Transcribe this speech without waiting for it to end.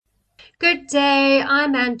Good day,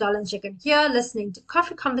 I'm Anne Dollinger here listening to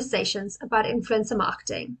Coffee Conversations about influencer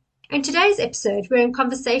marketing. In today's episode, we're in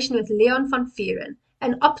conversation with Leon van Vuren,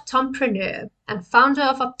 an optompreneur and founder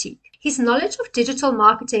of Optique. His knowledge of digital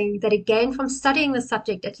marketing that he gained from studying the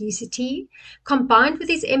subject at UCT, combined with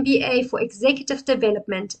his MBA for executive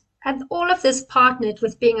development, and all of this partnered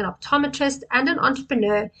with being an optometrist and an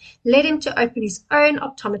entrepreneur, led him to open his own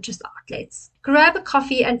optometrist outlets. Grab a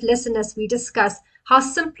coffee and listen as we discuss how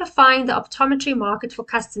simplifying the optometry market for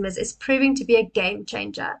customers is proving to be a game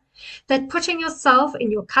changer. That putting yourself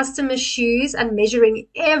in your customer's shoes and measuring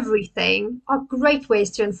everything are great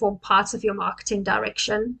ways to inform parts of your marketing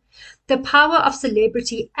direction. The power of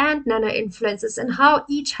celebrity and nano influencers and how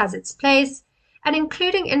each has its place, and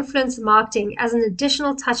including influencer marketing as an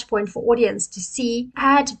additional touch point for audience to see,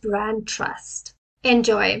 add brand trust.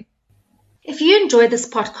 Enjoy. If you enjoy this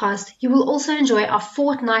podcast, you will also enjoy our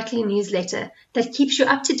fortnightly newsletter that keeps you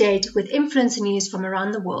up to date with influencer news from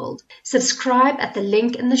around the world. Subscribe at the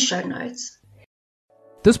link in the show notes.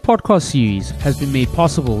 This podcast series has been made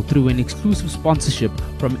possible through an exclusive sponsorship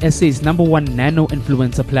from SA's #1 nano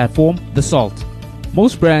influencer platform, The Salt.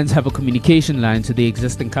 Most brands have a communication line to their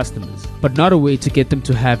existing customers, but not a way to get them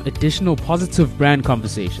to have additional positive brand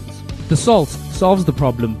conversations. The Salt solves the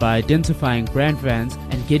problem by identifying brand fans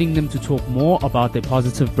and getting them to talk more about their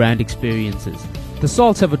positive brand experiences. The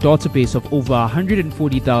Salts have a database of over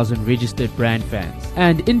 140,000 registered brand fans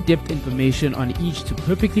and in-depth information on each to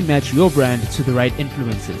perfectly match your brand to the right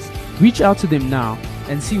influencers. Reach out to them now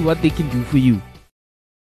and see what they can do for you.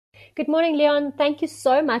 Good morning, Leon. Thank you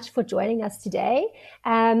so much for joining us today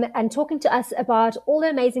and talking to us about all the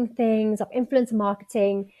amazing things of influencer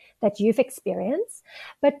marketing that you've experienced.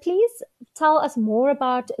 But please tell us more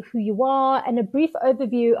about who you are and a brief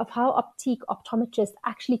overview of how Optique Optometrist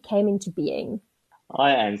actually came into being.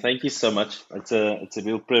 Hi, Anne. Thank you so much. It's a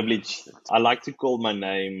real privilege. I like to call my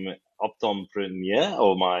name optompreneur,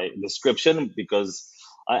 or my description, because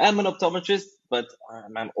I am an optometrist, but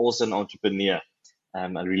I'm also an entrepreneur. I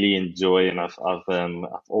really enjoy, and I've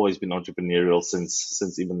always been entrepreneurial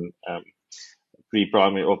since even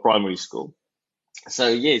pre-primary or primary school. So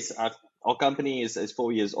yes, our company is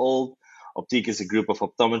 4 years old. Optique is a group of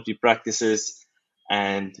optometry practices,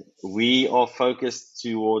 and we are focused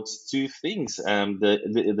towards two things: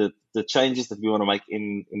 the changes that we want to make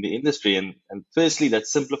in the industry, and firstly,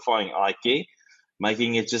 that's simplifying eye care,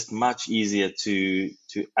 making it just much easier to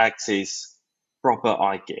access proper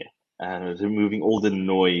eye care, removing all the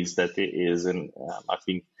noise that there is. And I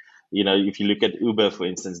think, if you look at Uber, for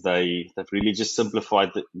instance, they've really just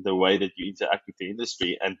simplified the way that you interact with the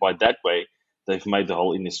industry, and by that way, they've made the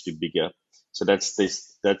whole industry bigger. So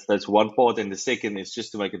that's one part, and the second is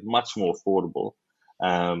just to make it much more affordable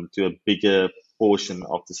to a bigger portion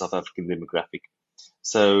of the South African demographic.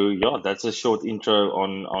 So yeah, that's a short intro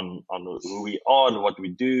on who we are and what we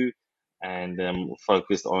do, and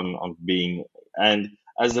focused on being. And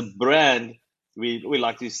as a brand, we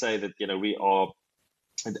like to say that we are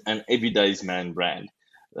an everyday's man brand.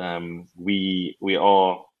 We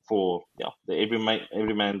are for the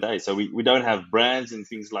everyman day. So we don't have brands and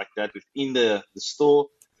things like that within the store.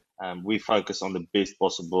 We focus on the best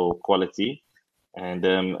possible quality, and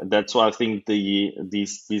that's why I think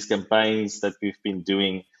these campaigns that we've been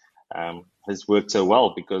doing has worked so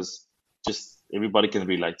well, because just everybody can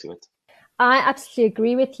relate to it. I absolutely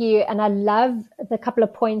agree with you. And I love the couple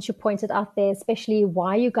of points you pointed out there, especially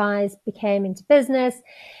why you guys became into business.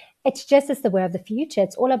 It's the way of the future.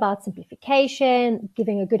 It's all about simplification,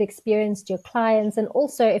 giving a good experience to your clients. And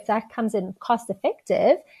also, if that comes in cost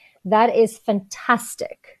effective, that is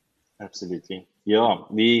fantastic. Absolutely. Yeah.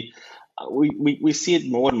 We see it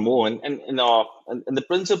more and more. And the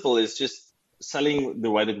principle is just selling the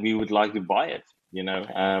way that we would like to buy it,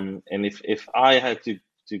 and if I had to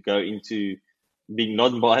go into being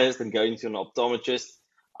non-biased and go into an optometrist,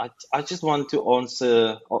 I just want to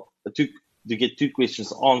answer to get two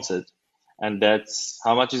questions answered, and that's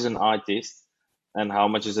how much is an eye test and how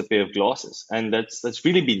much is a pair of glasses. And that's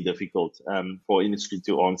really been difficult for industry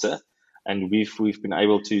to answer, and we've been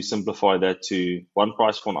able to simplify that to one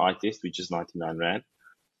price for an eye test, which is 99 Rand,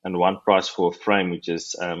 and one price for a frame, which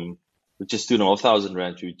is 2,500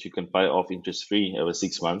 Rand, which you can pay off interest free over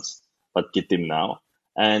 6 months, but get them now.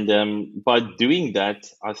 And by doing that,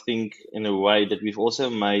 I think in a way that we've also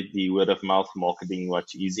made the word of mouth marketing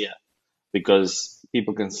much easier, because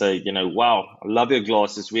people can say, wow, I love your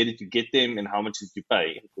glasses. Where did you get them and how much did you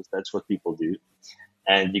pay? Because that's what people do.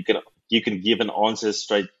 And you can give an answer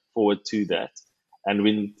straightforward to that. And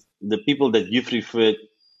when the people that you've referred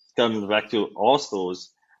come back to our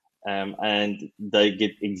stores, and they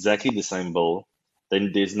get exactly the same bill,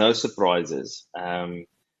 then there's no surprises. I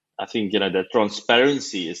think, that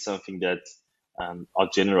transparency is something that our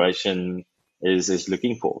generation is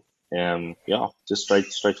looking for. Just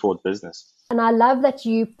straightforward business. And I love that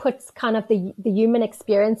you put kind of the human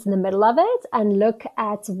experience in the middle of it and look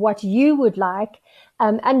at what you would like.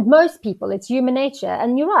 And most people, it's human nature.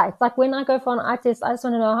 And you're right. Like when I go for an eye test, I just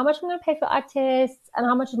want to know how much I'm going to pay for eye tests and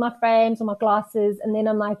how much is my frames or my glasses. And then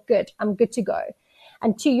I'm like, good, I'm good to go.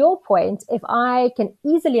 And to your point, if I can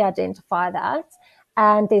easily identify that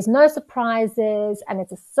and there's no surprises and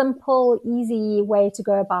it's a simple, easy way to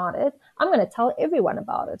go about it, I'm going to tell everyone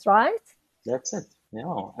about it, right? That's it.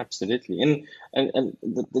 Yeah, absolutely. And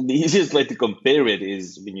the easiest way to compare it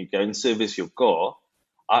is when you go and service your car.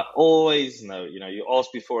 I always know, you ask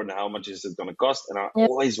before and how much is it going to cost, and I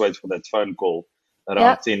always wait for that phone call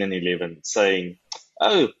around 10 and 11 saying,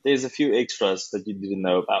 oh, there's a few extras that you didn't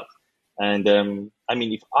know about. And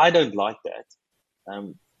if I don't like that,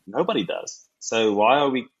 nobody does. So why are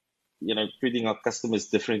we, treating our customers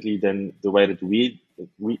differently than the way that we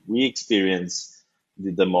experience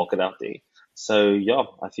the market out there? So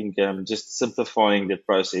I think just simplifying the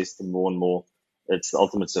process to more and more, it's the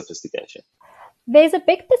ultimate sophistication. There's a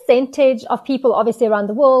big percentage of people, obviously, around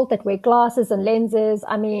the world that wear glasses and lenses.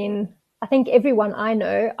 I mean, I think everyone I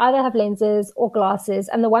know either have lenses or glasses,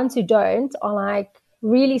 and the ones who don't are like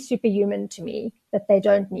really superhuman to me that they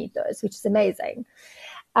don't need those, which is amazing.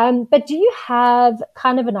 But do you have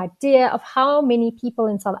kind of an idea of how many people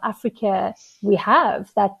in South Africa we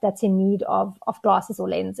have that's in need of glasses or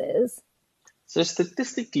lenses? So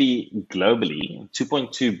statistically, globally,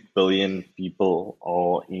 2.2 billion people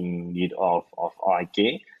are in need of eye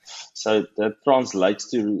care. So that translates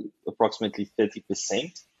to approximately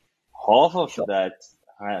 30%. Half of that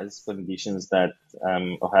has conditions that,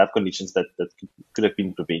 or have conditions that could have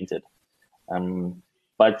been prevented.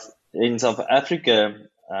 But in South Africa,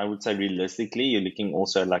 I would say realistically, you're looking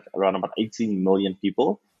also like around about 18 million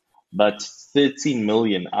people. But 13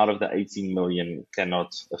 million out of the 18 million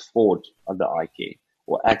cannot afford the eye care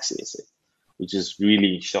or access it, which is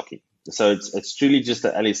really shocking. So it's truly just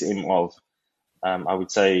the LSM of, I would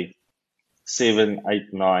say, 7,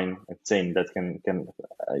 8, 9, and 10 that can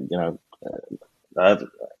have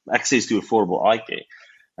access to affordable eye care,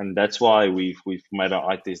 and that's why we've made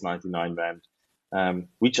our eye test 99 rand,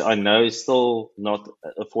 which I know is still not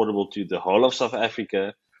affordable to the whole of South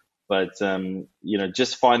Africa. But,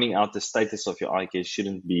 just finding out the status of your eye care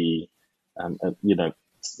shouldn't be,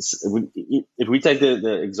 if we take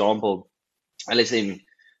the example, LSM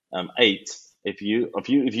 8, if you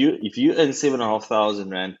earn 7,500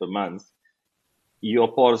 rand per month, you are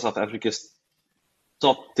part of South Africa's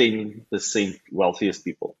top 10% wealthiest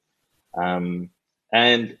people.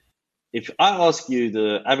 And if I ask you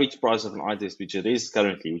the average price of an eye test, which it is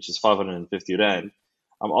currently, which is 550 rand,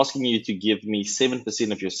 I'm asking you to give me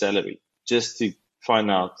 7% of your salary just to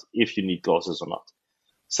find out if you need glasses or not.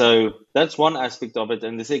 So that's one aspect of it.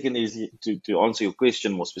 And the second is to answer your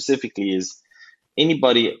question more specifically is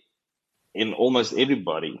anybody and almost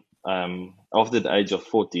everybody after the age of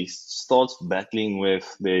 40 starts battling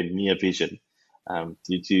with their near vision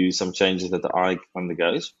due to some changes that the eye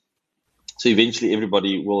undergoes. So eventually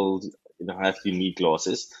everybody will have to need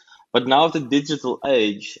glasses. But now the digital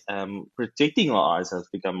age, protecting our eyes has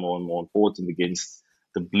become more and more important against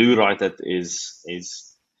the blue light that is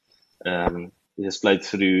displayed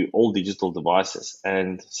through all digital devices.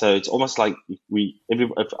 And so it's almost like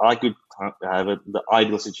if I could have the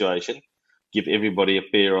ideal situation, give everybody a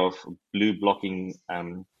pair of blue blocking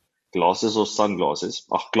glasses or sunglasses,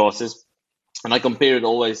 glasses. And I compare it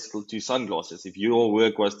always to sunglasses. If your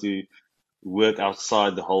work was to work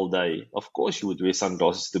outside the whole day, of course you would wear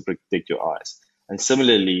sunglasses to protect your eyes. And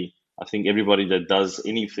similarly, I think everybody that does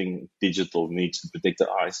anything digital needs to protect their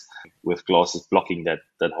eyes with glasses blocking that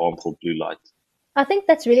harmful blue light. I think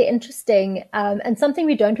that's really interesting and something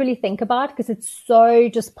we don't really think about because it's so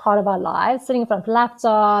just part of our lives, sitting in front of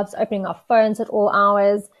laptops, opening our phones at all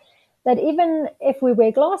hours, that even if we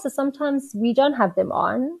wear glasses, sometimes we don't have them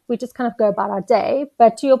on. We just kind of go about our day.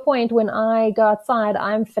 But to your point, when I go outside,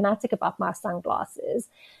 I'm fanatic about my sunglasses.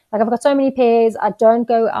 Like I've got so many pairs. I don't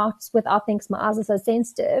go out without things. My eyes are so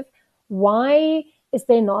sensitive. Why is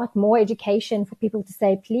there not more education for people to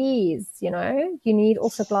say, please, you need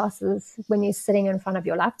also glasses when you're sitting in front of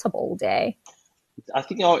your laptop all day? I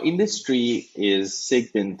think our industry is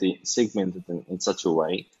segmented in such a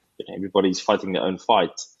way that everybody's fighting their own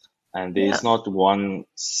fight. And there's not one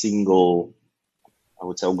single, I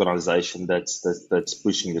would say, organization that's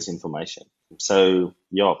pushing this information. So,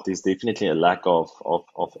 there's definitely a lack of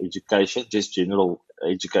education, just general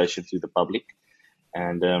education to the public.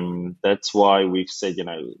 And that's why we've said,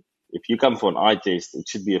 if you come for an eye test, it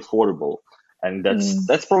should be affordable. And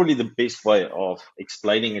that's probably the best way of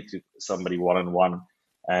explaining it to somebody one-on-one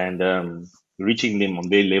and reaching them on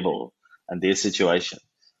their level and their situation.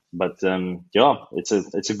 But yeah,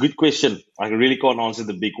 it's a good question. I really can't answer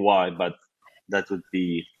the big why, but that would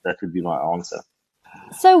be my answer.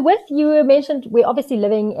 So with you mentioned, we're obviously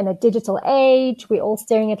living in a digital age. We're all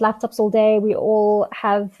staring at laptops all day. We all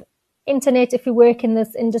have internet if we work in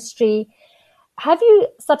this industry. Have you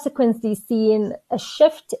subsequently seen a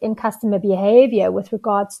shift in customer behavior with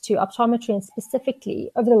regards to optometry and specifically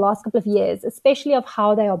over the last couple of years, especially of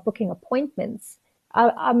how they are booking appointments?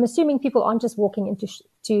 I'm assuming people aren't just walking into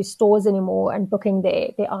to stores anymore and booking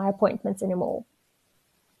their eye appointments anymore.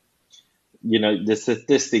 The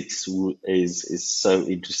statistics is so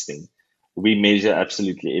interesting. We measure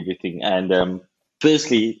absolutely everything. And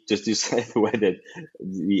firstly, just to say the way that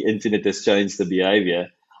the internet has changed the behavior,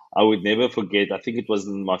 I would never forget, I think it was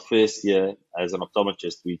in my first year as an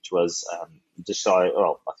optometrist, which was just shy,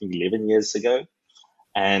 I think 11 years ago.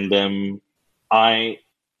 And I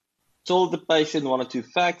told the patient one or two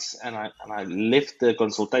facts, and I left the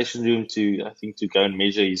consultation room to go and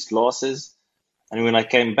measure his glasses. And when I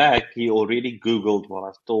came back, he already Googled what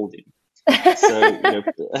I've told him.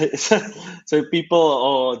 So people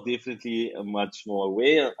are definitely much more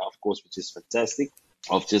aware, of course, which is fantastic,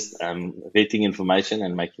 of just vetting information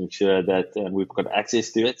and making sure that we've got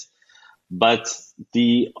access to it. But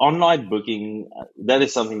the online booking, that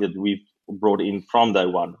is something that we've brought in from day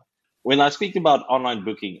one. When I speak about online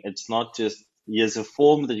booking, it's not just here's a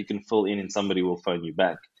form that you can fill in and somebody will phone you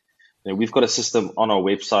back. We've got a system on our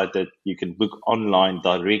website that you can book online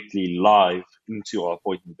directly live into our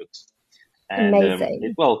appointment books. And Amazing.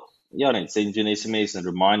 it sends you an SMS and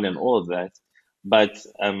reminder and all of that. But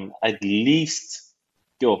at least,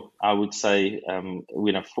 I would say,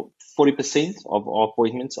 40% of our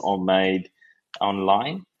appointments are made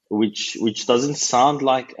online, which doesn't sound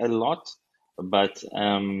like a lot, but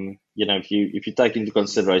if you take into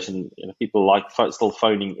consideration, people like still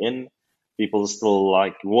phoning in. People still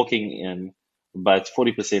like walking in, but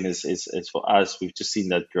 40% is for us. We've just seen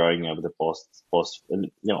that growing over the past.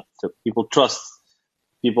 So people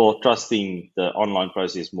are trusting the online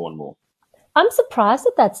process more and more. I'm surprised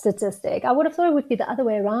at that statistic. I would have thought it would be the other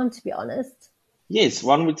way around, to be honest. Yes,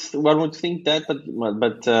 one would think that,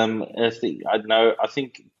 but I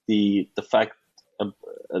think the fact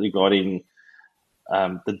regarding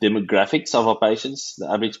the demographics of our patients, the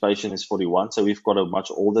average patient is 41, so we've got a much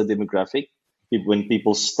older demographic. When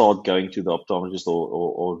people start going to the optometrist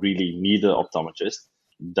or really need an optometrist,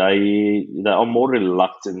 they are more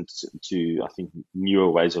reluctant to, I think, newer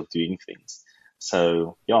ways of doing things.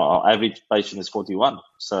 So yeah, our average patient is 41.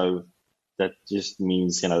 So that just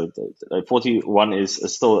means 41 is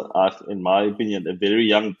still, in my opinion, a very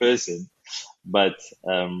young person, but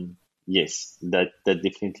yes, that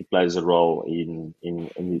definitely plays a role in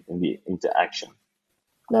the interaction.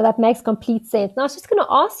 No, that makes complete sense. Now, I was just going to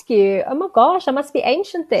ask you, oh my gosh, I must be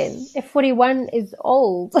ancient then, if 41 is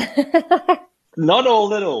old. Not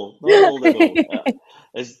old at all. Not old at all.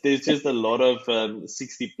 There's just a lot of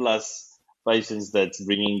 60 plus patients that's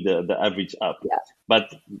bringing the average up. Yeah.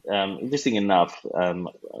 But interesting enough,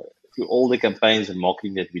 through all the campaigns and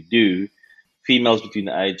marketing that we do, females between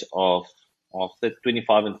the age of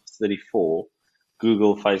 25 and 34,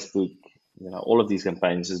 Google, Facebook, all of these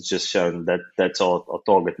campaigns has just shown that that's our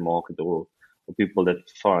target market, or people that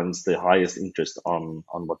finds the highest interest on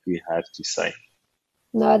what we have to say.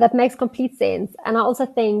 No, that makes complete sense. And I also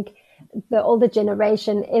think the older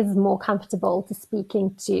generation is more comfortable to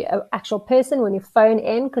speaking to an actual person when you phone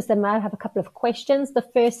in, because they might have a couple of questions the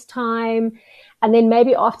first time. And then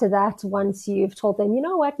maybe after that, once you've told them, you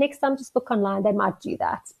know what, next time just book online, they might do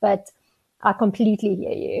that. But I completely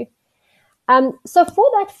hear you. So for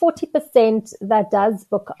that 40% that does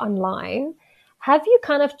book online, have you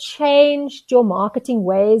kind of changed your marketing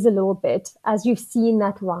ways a little bit as you've seen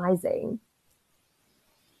that rising?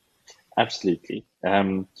 Absolutely.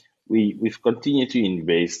 We've continued to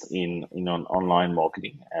invest in online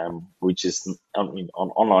marketing, which is,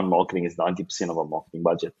 online marketing is 90% of our marketing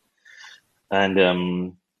budget.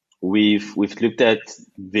 And we've looked at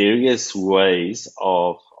various ways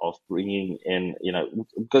of bringing in,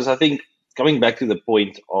 because I think, coming back to the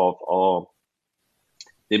point of our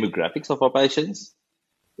demographics of our patients,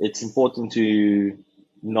 it's important to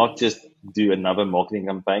not just do another marketing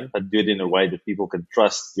campaign, but do it in a way that people can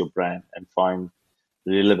trust your brand and find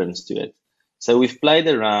relevance to it. So we've played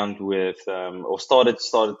around with, or started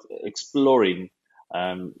exploring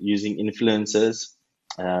using influencers,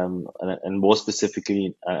 and more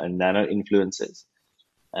specifically nano influencers.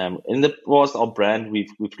 In the past, our brand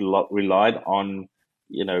we've relied on,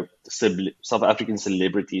 South African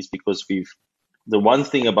celebrities, because the one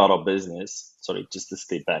thing about our business. Sorry, just to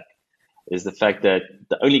step back, is the fact that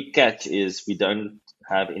the only catch is we don't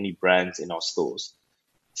have any brands in our stores.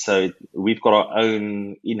 So we've got our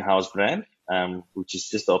own in-house brand, which is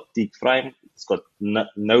just an optique frame. It's got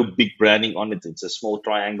no big branding on it. It's a small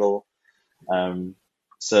triangle.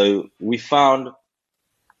 So we found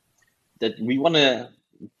that we want to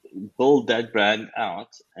build that brand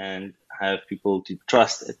out and have people to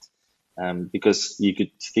trust it. Because you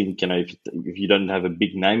could think, if you don't have a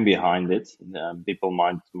big name behind it, people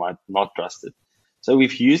might not trust it. So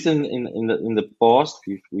we've used in the past,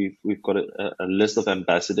 we've got a list of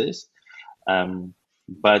ambassadors.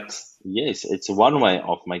 But yes, it's one way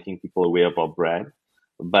of making people aware of our brand.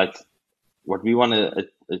 But what we want to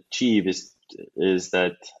achieve is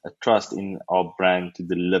that a trust in our brand to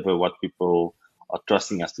deliver what people are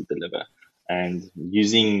trusting us to deliver. And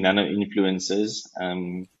using nano influencers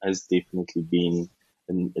has definitely been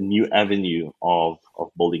a new avenue of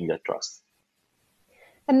building that trust.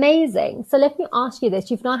 Amazing. So let me ask you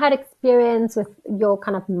this. You've now had experience with your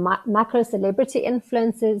kind of macro celebrity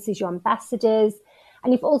influencers, who's your ambassadors,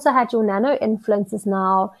 and you've also had your nano influencers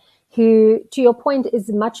now, who, to your point, is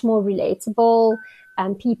much more relatable,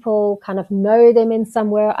 and people kind of know them in some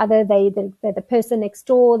way or other. They're the person next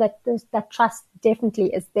door. That trust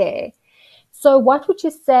definitely is there. So what would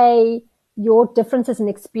you say your differences in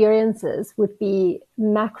experiences would be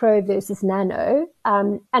macro versus nano?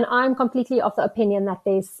 And I'm completely of the opinion that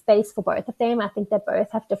there's space for both of them. I think they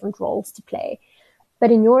both have different roles to play.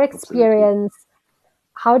 But in your experience,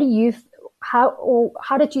 how did you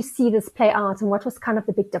see this play out, and what was kind of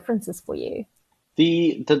the big differences for you?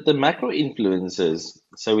 The macro influences.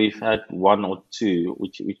 So we've had one or two,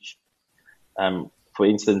 which for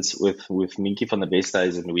instance, with Minky van der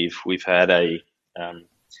Westhuizen, we've had a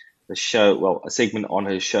show, well, a segment on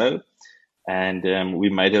her show, and we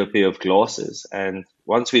made her a pair of glasses. And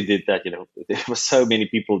once we did that, there were so many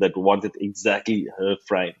people that wanted exactly her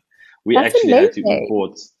frame. We actually had to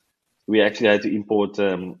import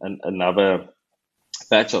another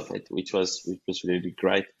batch of it, which was really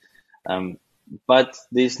great. But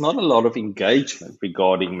there's not a lot of engagement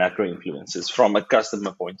regarding macro influences from a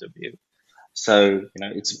customer point of view. So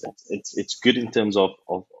it's good in terms of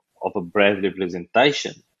a brand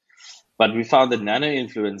representation, but we found that nano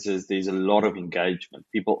influencers, there's a lot of engagement.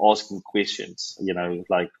 People asking questions,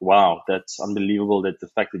 like, wow, that's unbelievable. That the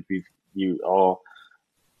fact that you are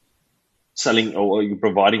selling, or you're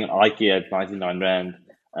providing an eye care at 99 Rand.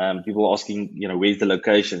 People asking, where's the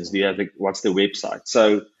locations? Do you have what's the website?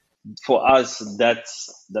 So for us,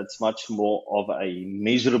 that's much more of a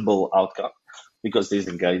measurable outcome, because there's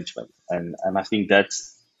engagement, and I think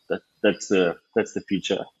that's the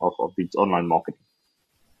future of the online marketing.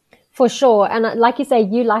 For sure. And like you say,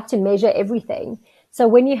 you like to measure everything. So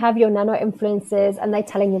when you have your nano influencers and they're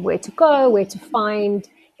telling you where to go, where to find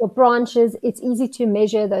your branches, it's easy to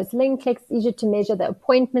measure those link clicks, easy to measure the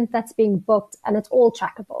appointment that's being booked, and it's all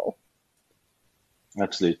trackable.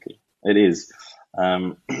 Absolutely, it is.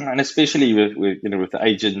 And especially with the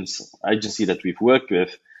agency that we've worked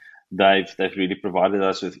with, they've really provided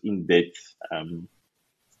us with in-depth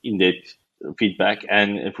feedback.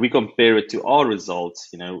 And if we compare it to our results,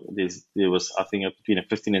 there was, I think, between a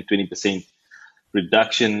 15 and 20%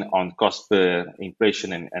 reduction on cost per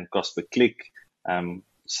impression and cost per click.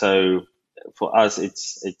 So for us,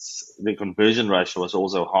 it's the conversion ratio was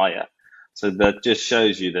also higher. So that just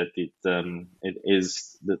shows you that it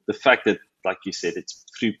is the fact that, like you said, it's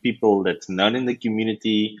through people that's known in the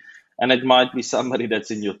community, and it might be somebody that's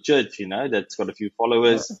in your church, that's got a few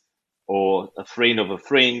followers, or a friend of a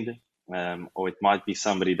friend, or it might be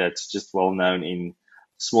somebody that's just well known in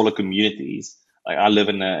smaller communities. Like I live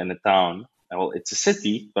in a town. Well, it's a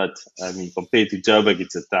city, but I mean, compared to Joburg,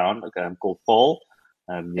 it's a town. Okay, I'm called Paul,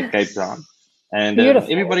 near Cape Town, and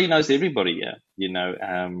everybody knows everybody.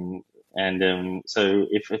 So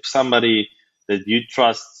if somebody that you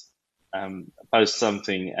trust posts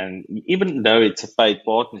something, and even though it's a paid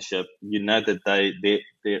partnership, that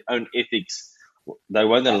their own ethics, they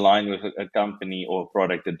won't align with a company or a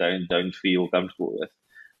product that they don't feel comfortable with,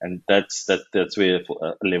 and that's where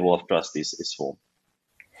a level of trust is formed.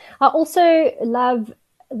 I also love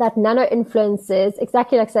that nano influencers,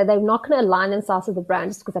 exactly like I said, they're not going to align themselves with the brand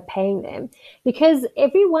just because they're paying them. Because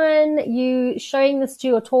everyone you showing this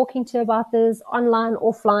to or talking to about this online,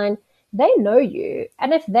 offline, they know you.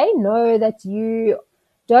 And if they know that you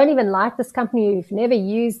don't even like this company, you've never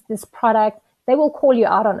used this product, they will call you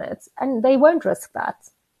out on it, and they won't risk that.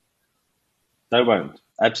 They won't.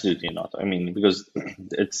 absolutely not. I mean, because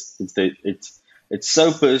it's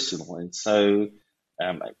so personal and so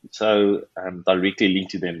directly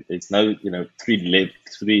linked to them. There's no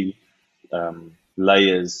three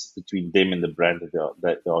layers between them and the brand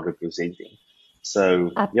that they are representing.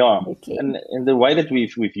 So yeah, Absolutely. and the way that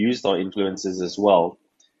we've used our influences as well,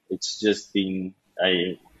 it's just been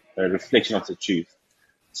a reflection of the truth.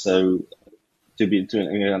 So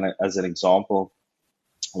as an example,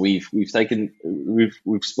 we've given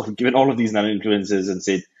all of these nano-influencers and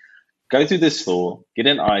said, go to the store, get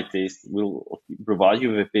an eye test, we'll provide you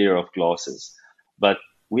with a pair of glasses, but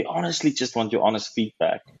we honestly just want your honest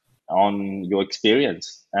feedback on your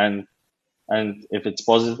experience, and if it's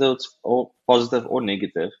positive or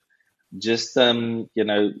negative, just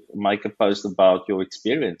make a post about your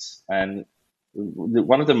experience. And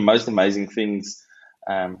one of the most amazing things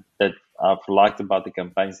that I've liked about the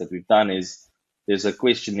campaigns that we've done is there's a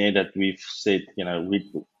questionnaire that we've said,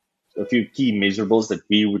 a few key measurables that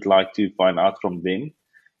we would like to find out from them,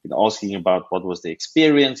 asking about what was the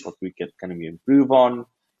experience, what can we improve on,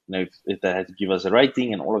 if they had to give us a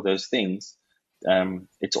rating and all of those things.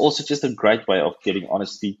 It's also just a great way of getting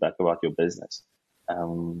honest feedback about your business,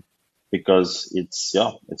 because it's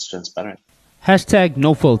transparent. Hashtag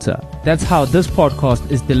no filter. That's how this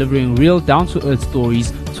podcast is delivering real down-to-earth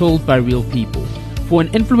stories told by real people. For an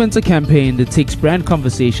influencer campaign that takes brand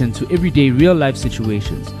conversation to everyday real-life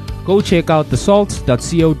situations, go check out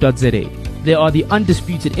thesalt.co.za. They are the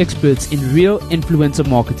undisputed experts in real influencer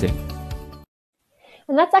marketing.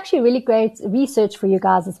 And that's actually really great research for you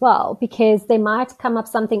guys as well, because they might come up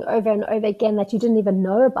something over and over again that you didn't even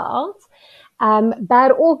know about,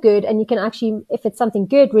 bad or good. And you can actually, if it's something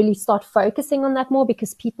good, really start focusing on that more,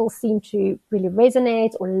 because people seem to really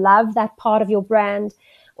resonate or love that part of your brand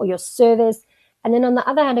or your service. And then on the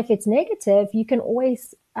other hand, if it's negative, you can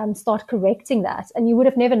always start correcting that. And you would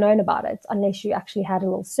have never known about it unless you actually had a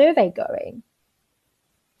little survey going.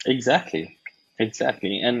 Exactly.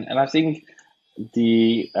 And I think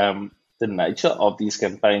the nature of these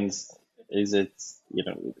campaigns is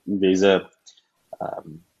there's a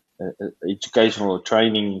educational or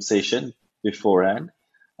training session beforehand,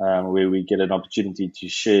 where we get an opportunity to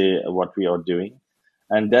share what we are doing.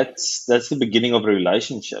 And that's the beginning of a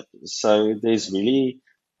relationship. So there's really,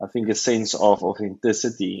 I think, a sense of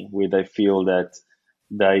authenticity where they feel that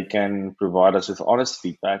they can provide us with honest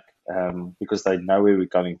feedback, because they know where we're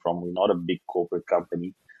coming from. We're not a big corporate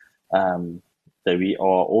company. That we are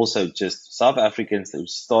also just South Africans that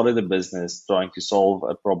started a business trying to solve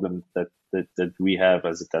a problem that we have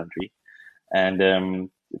as a country. And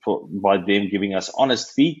by them giving us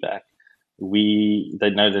honest feedback, they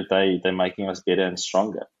know that they're making us better and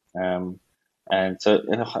stronger. And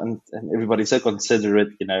everybody's so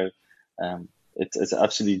considerate, it's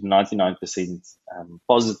absolutely 99%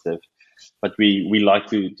 positive, but we like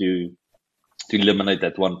to eliminate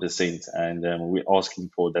that 1%, and we're asking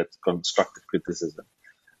for that constructive criticism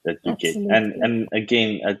that you Absolutely. get. And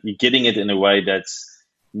again, you're getting it in a way that's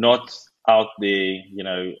not out there,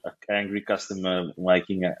 an angry customer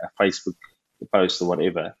making a Facebook post or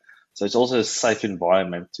whatever. So it's also a safe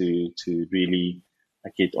environment to really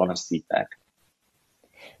get honest feedback.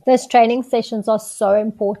 Those training sessions are so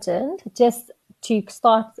important just to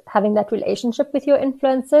start having that relationship with your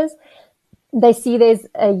influencers. They see there's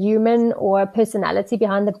a human or a personality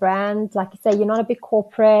behind the brand. Like you say, you're not a big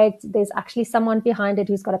corporate. There's actually someone behind it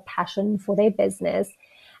who's got a passion for their business.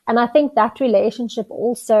 And I think that relationship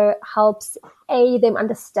also helps them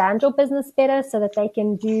understand your business better, so that they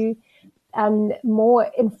can do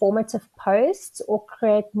more informative posts or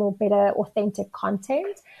create more better authentic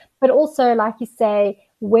content. But also, like you say,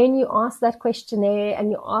 when you ask that questionnaire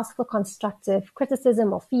and you ask for constructive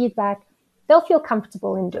criticism or feedback, they'll feel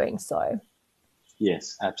comfortable in doing so.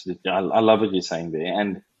 Yes, absolutely. I love what you're saying there.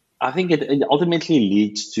 And I think it ultimately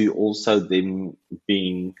leads to also them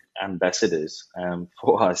being ambassadors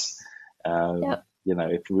for us.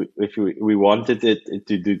 If we wanted it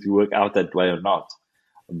to work out that way or not.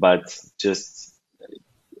 But just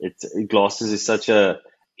glasses is such a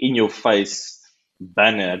in your face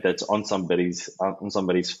banner that's on somebody's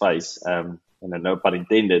face, no pun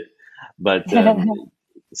intended, but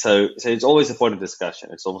so it's always a point of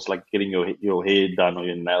discussion. It's almost like getting your hair done or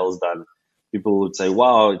your nails done. People would say,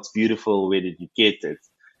 "Wow, it's beautiful. Where did you get it?"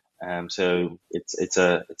 So it's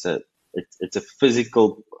a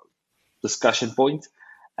physical discussion point.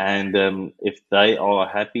 And if they are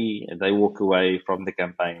happy and they walk away from the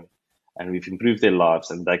campaign and we've improved their lives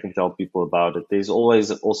and they can tell people about it, there's always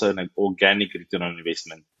also an organic return on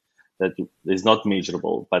investment that is not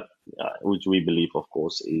measurable, but which we believe, of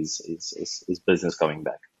course, is business coming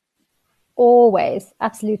back. Always.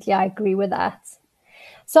 Absolutely. I agree with that.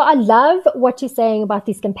 So I love what you're saying about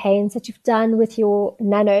these campaigns that you've done with your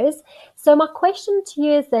nanos. So my question to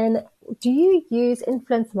you is then, do you use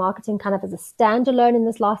influence marketing kind of as a standalone in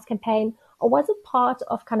this last campaign, or was it part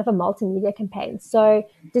of kind of a multimedia campaign? So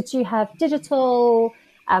did you have digital,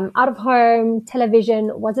 out of home,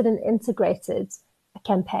 television? Was it an integrated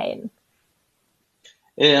campaign?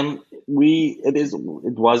 It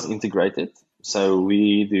was integrated. So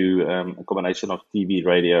we do a combination of TV,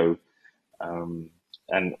 radio,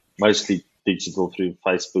 and mostly digital through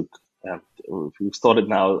Facebook. We've started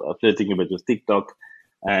now flirting a bit with TikTok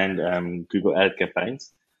and Google ad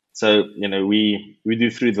campaigns. So we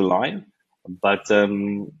do through the line, but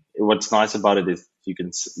what's nice about it is you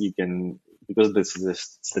can because of the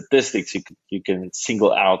statistics you can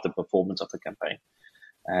single out the performance of the campaign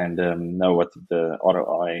and know what the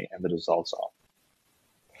ROI and the results are.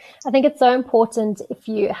 I think it's so important if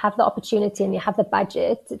you have the opportunity and you have the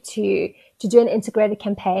budget to do an integrated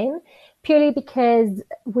campaign, purely because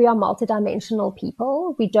we are multidimensional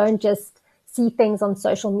people. We don't just see things on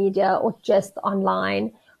social media or just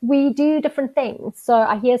online. We do different things. So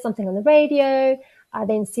I hear something on the radio, I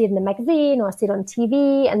then see it in the magazine, or I see it on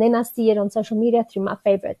TV, and then I see it on social media through my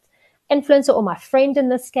favorite influencer or my friend in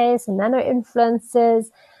this case, nano influencers.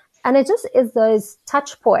 And it just is those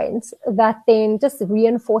touch points that then just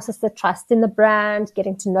reinforces the trust in the brand,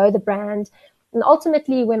 getting to know the brand. And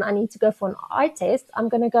ultimately, when I need to go for an eye test, I'm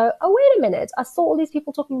going to go, oh, wait a minute. I saw all these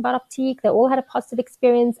people talking about Optique. They all had a positive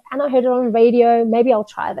experience and I heard it on radio. Maybe I'll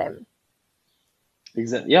try them.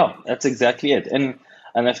 Exactly. Yeah, that's exactly it. And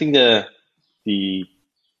I think the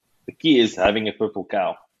key is having a purple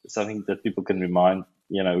cow, something that people can remember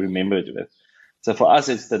it with. So for us,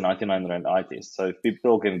 it's the 99 Rand eye test. So if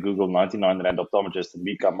people can Google 99 Rand optometrist and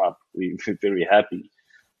we come up, we're very happy.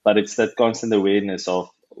 But it's that constant awareness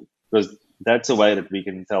because that's a way that we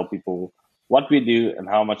can tell people what we do and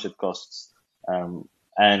how much it costs.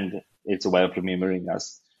 And it's a way of remembering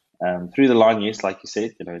us. Through the line, yes, like you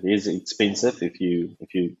said, it is expensive if you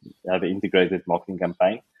have an integrated marketing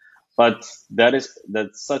campaign. But that's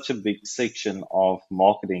such a big section of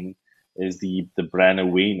marketing is the brand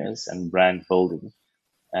awareness and brand building,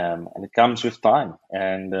 and it comes with time.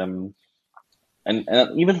 And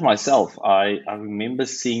even for myself, I remember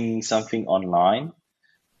seeing something online,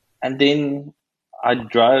 and then I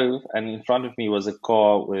drove, and in front of me was a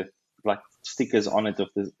car with like stickers on it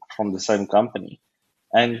from the same company.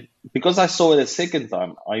 And because I saw it a second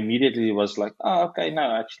time, I immediately was like, oh, okay,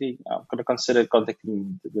 no, actually, I'm going to consider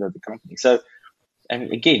contacting the company. So.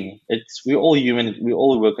 And again, we're all human. We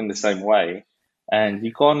all work in the same way, and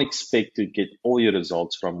you can't expect to get all your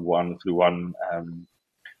results from one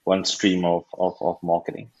stream of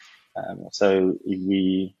marketing. So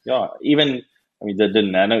the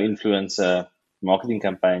nano influencer marketing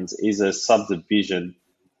campaigns is a subdivision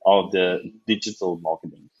of the digital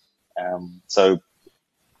marketing. So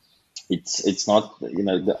it's not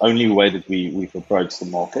the only way that we've approached the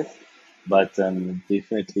market. But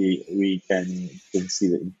definitely we can see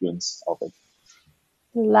the influence of it.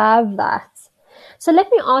 Love that. So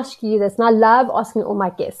let me ask you this, and I love asking all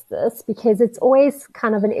my guests this because it's always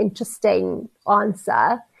kind of an interesting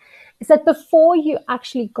answer, is that before you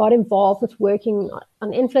actually got involved with working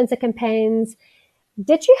on influencer campaigns,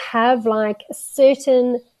 did you have like a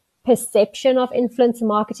certain perception of influencer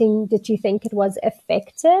marketing? Did you think it was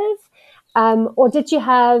effective? Or did you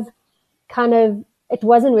have kind of it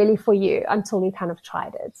wasn't really for you until you kind of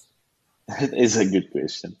tried it? It is a good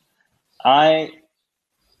question. I've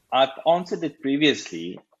answered it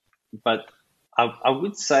previously, but I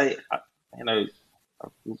would say, I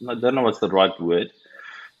don't know what's the right word,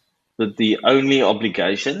 but the only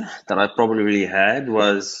obligation that I probably really had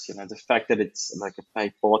was, the fact that it's like a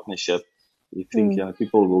paid partnership. You think,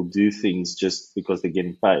 people will do things just because they're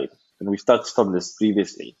getting paid. And we've touched on this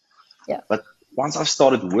previously. Yeah. But once I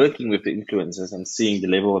started working with the influencers and seeing the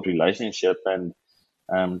level of relationship, and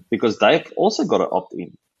because they've also got to opt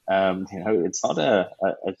in, it's not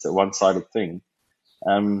it's a one-sided thing,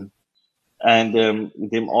 and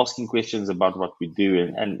them asking questions about what we do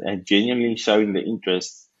and genuinely showing the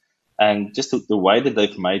interest, and just the way that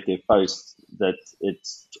they've made their posts, that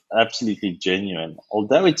it's absolutely genuine.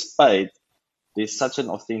 Although it's paid, there's such an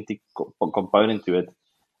authentic component to it.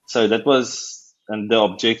 So that was the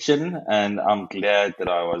objection, and I'm glad that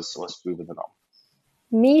I was proven wrong.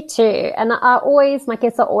 Me too. And my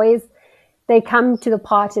kids are always, they come to the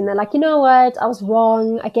party and they're like, you know what, I was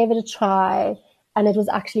wrong. I gave it a try and it was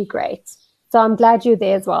actually great. So I'm glad you're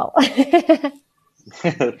there as well.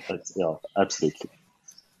 Yeah, absolutely.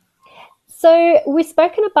 So we've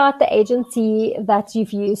spoken about the agency that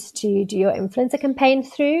you've used to do your influencer campaign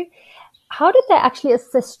through. How did they actually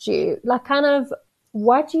assist you? Like, kind of,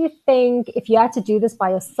 what do you think, if you had to do this by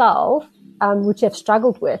yourself, which you have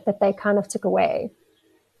struggled with, that they kind of took away?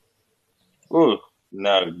 Oh,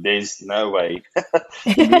 no, there's no way.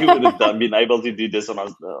 We would have been able to do this on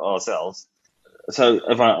ourselves. So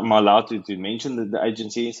if I'm allowed to mention the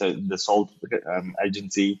agency, so the Salt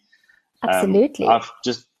agency, Absolutely.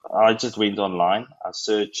 I just went online, I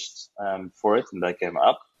searched for it, and they came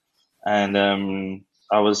up, and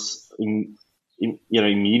I was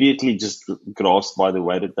immediately just grasped by the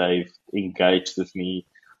way that they've engaged with me,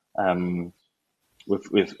 um,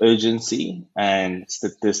 with urgency and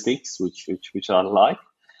statistics, which I like,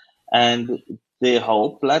 and their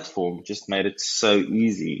whole platform just made it so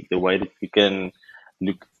easy. The way that you can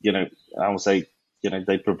look, I would say,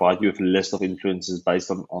 they provide you with a list of influences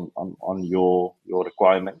based on your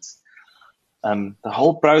requirements. The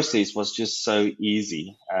whole process was just so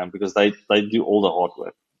easy, because they do all the hard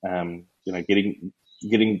work. Getting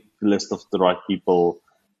the list of the right people,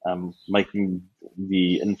 making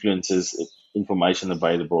the influencers information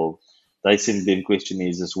available. They send them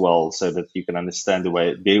questionnaires as well, so that you can understand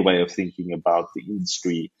their way of thinking about the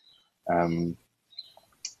industry. Um,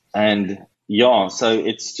 and yeah, so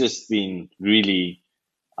it's just been really.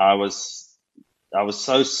 I was I was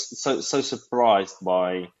so surprised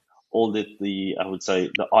by all the I would say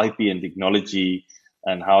the IP and technology,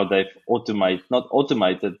 and how they've not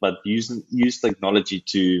automated, but used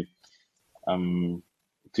technology um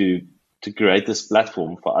to to create this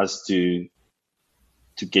platform for us to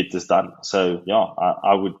get this done. So yeah,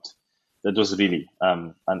 I would. That was really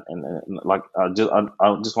and like I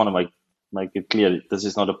just want to make it clear, this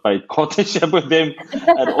is not a paid partnership with them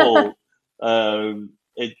at all.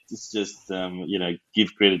 It's just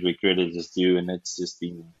give credit where credit is due, and it's just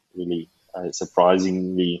been really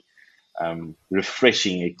surprisingly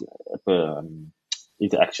refreshing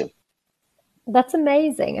interaction. That's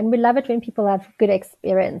amazing. And we love it when people have good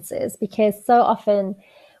experiences, because so often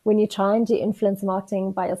when you try and do influence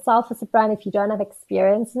marketing by yourself as a brand, if you don't have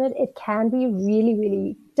experience in it, it can be really,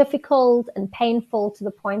 really difficult and painful to the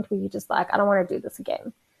point where you're just like, I don't want to do this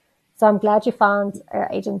again. So I'm glad you found an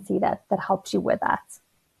agency that helped you with that.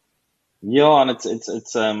 Yeah, and it's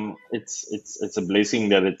a blessing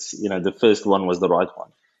that it's the first one was the right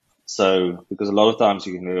one. So because a lot of times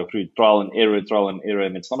you can go through trial and error,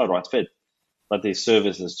 and it's not a right fit. But their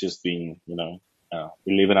service has just been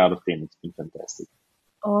 11 out of 10. It's been fantastic.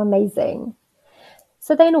 Oh, amazing.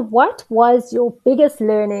 So then what was your biggest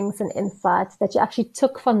learnings and insights that you actually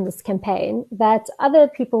took from this campaign that other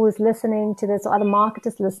people who's listening to this, or other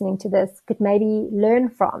marketers listening to this, could maybe learn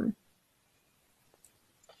from?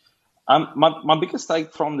 My biggest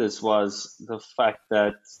take from this was the fact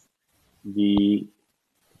that the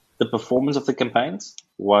the performance of the campaigns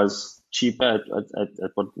was cheaper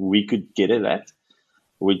at what we could get it at,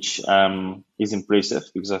 which is impressive,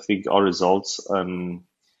 because I think our results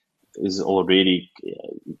is already,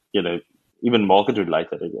 even market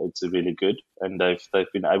related. It's really good, and they've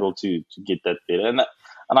been able to get that better. And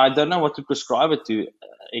I don't know what to prescribe it to,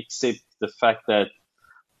 except the fact that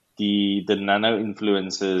the nano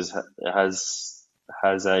influencers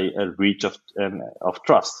has a reach of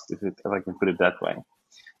trust, if I can put it that way.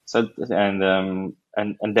 So and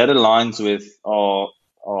that aligns with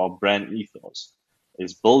our brand ethos,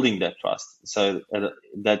 is building that trust. So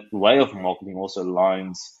that way of marketing also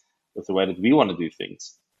aligns with the way that we want to do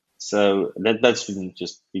things. So that's been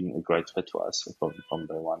a great fit for us from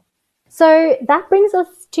day one. So that brings us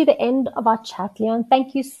to the end of our chat, Leon.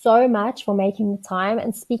 Thank you so much for making the time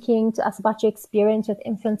and speaking to us about your experience with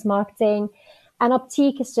influence marketing. And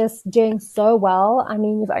Optique is just doing so well. I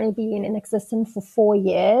mean, you've only been in existence for 4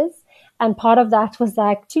 years. And part of that was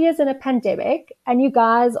like 2 years in a pandemic. And you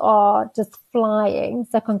guys are just flying.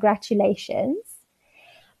 So congratulations.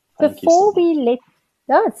 Thank you so much.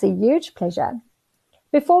 No, it's a huge pleasure.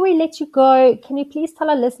 Before we let you go, can you please tell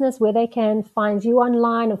our listeners where they can find you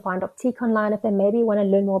online or find Optique online if they maybe want to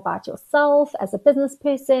learn more about yourself as a business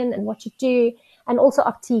person and what you do, and also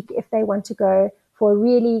Optique if they want to go for a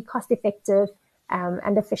really cost-effective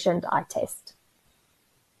and efficient eye test?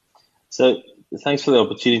 So thanks for the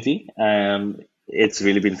opportunity. It's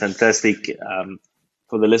really been fantastic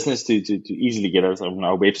for the listeners to easily get us on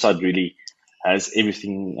our website. Really has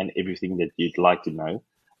everything that you'd like to know.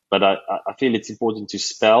 But I feel it's important to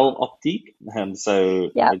spell Optique. And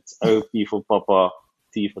so It's OP for Papa,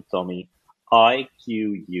 T for Tommy,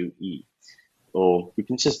 IQUE. Or you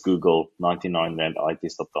can just Google 99 Rand eye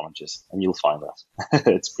test optometrist and you'll find us.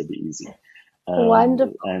 It's pretty easy.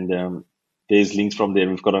 Wonderful. And there's links from there.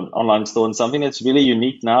 We've got an online store, and something that's really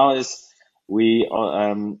unique now is we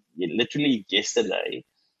are, literally yesterday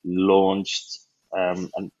launched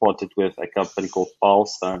and partnered with a company called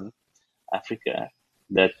Pilestone Africa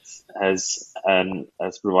that has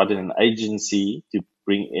provided an agency to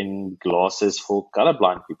bring in glasses for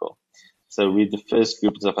colorblind people. So we're the first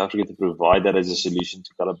group in South Africa to provide that as a solution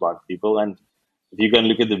to colorblind people. And if you go and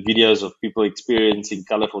look at the videos of people experiencing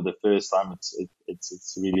color for the first time,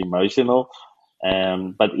 it's really emotional.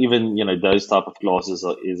 But even, those type of glasses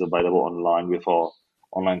is available online with our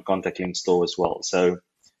online contact lens store as well. So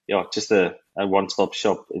yeah, just a one-stop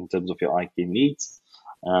shop in terms of your eye care needs.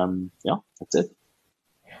 That's it.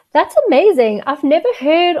 That's amazing. I've never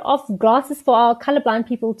heard of glasses for our colorblind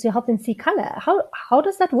people to help them see color. How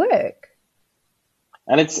does that work?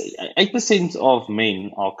 And it's 8% of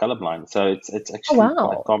men are colorblind, so it's actually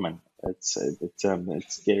quite common. It's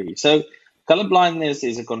scary. So colorblindness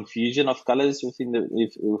is a confusion of colors within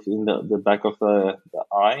the back of the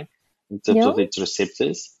eye in terms of its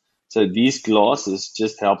receptors. So these glasses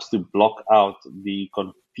just helps to block out the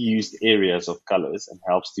confused areas of colors and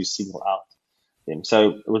helps to single out them.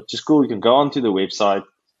 So which is cool. You can go onto the website,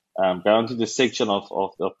 go onto the section of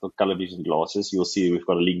the color vision glasses. You'll see we've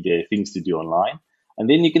got a link there, things to do online. And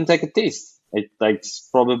then you can take a test. It takes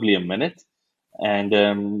probably a minute, and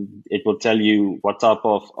it will tell you what type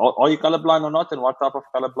of, are you colorblind or not, and what type of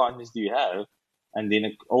colorblindness do you have, and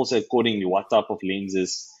then also accordingly what type of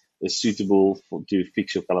lenses is suitable to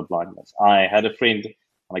fix your colorblindness. I had a friend,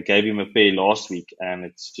 and I gave him a pair last week, and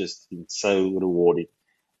it's just been so rewarding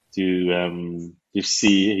to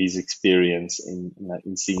see his experience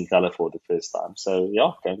in seeing color for the first time. So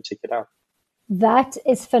yeah, go and check it out. That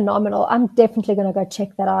is phenomenal. I'm definitely going to go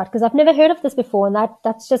check that out because I've never heard of this before. And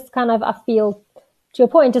that's just kind of, I feel, to your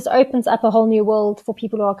point, just opens up a whole new world for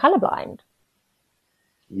people who are colorblind.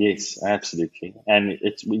 Yes, absolutely. And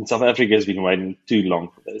in South Africa has been waiting too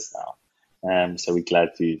long for this now. So we're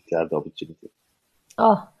glad to have the opportunity.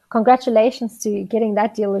 Oh, congratulations to getting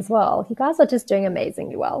that deal as well. You guys are just doing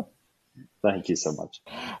amazingly well. Thank you so much.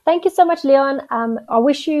 Thank you so much, Leon. I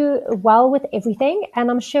wish you well with everything, and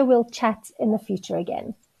I'm sure we'll chat in the future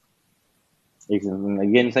again. Excellent.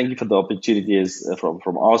 Again, thank you for the opportunity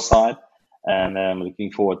from our side, and I'm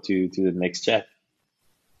looking forward to the next chat.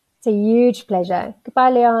 It's a huge pleasure. Goodbye,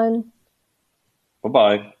 Leon.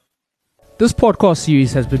 Bye-bye. This podcast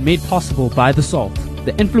series has been made possible by The Salt,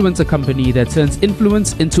 the influencer company that turns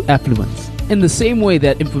influence into affluence. In the same way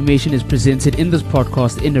that information is presented in this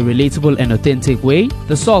podcast in a relatable and authentic way,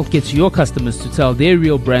 The Salt gets your customers to tell their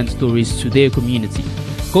real brand stories to their community.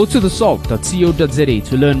 Go to thesalt.co.za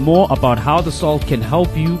to learn more about how The Salt can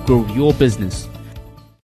help you grow your business.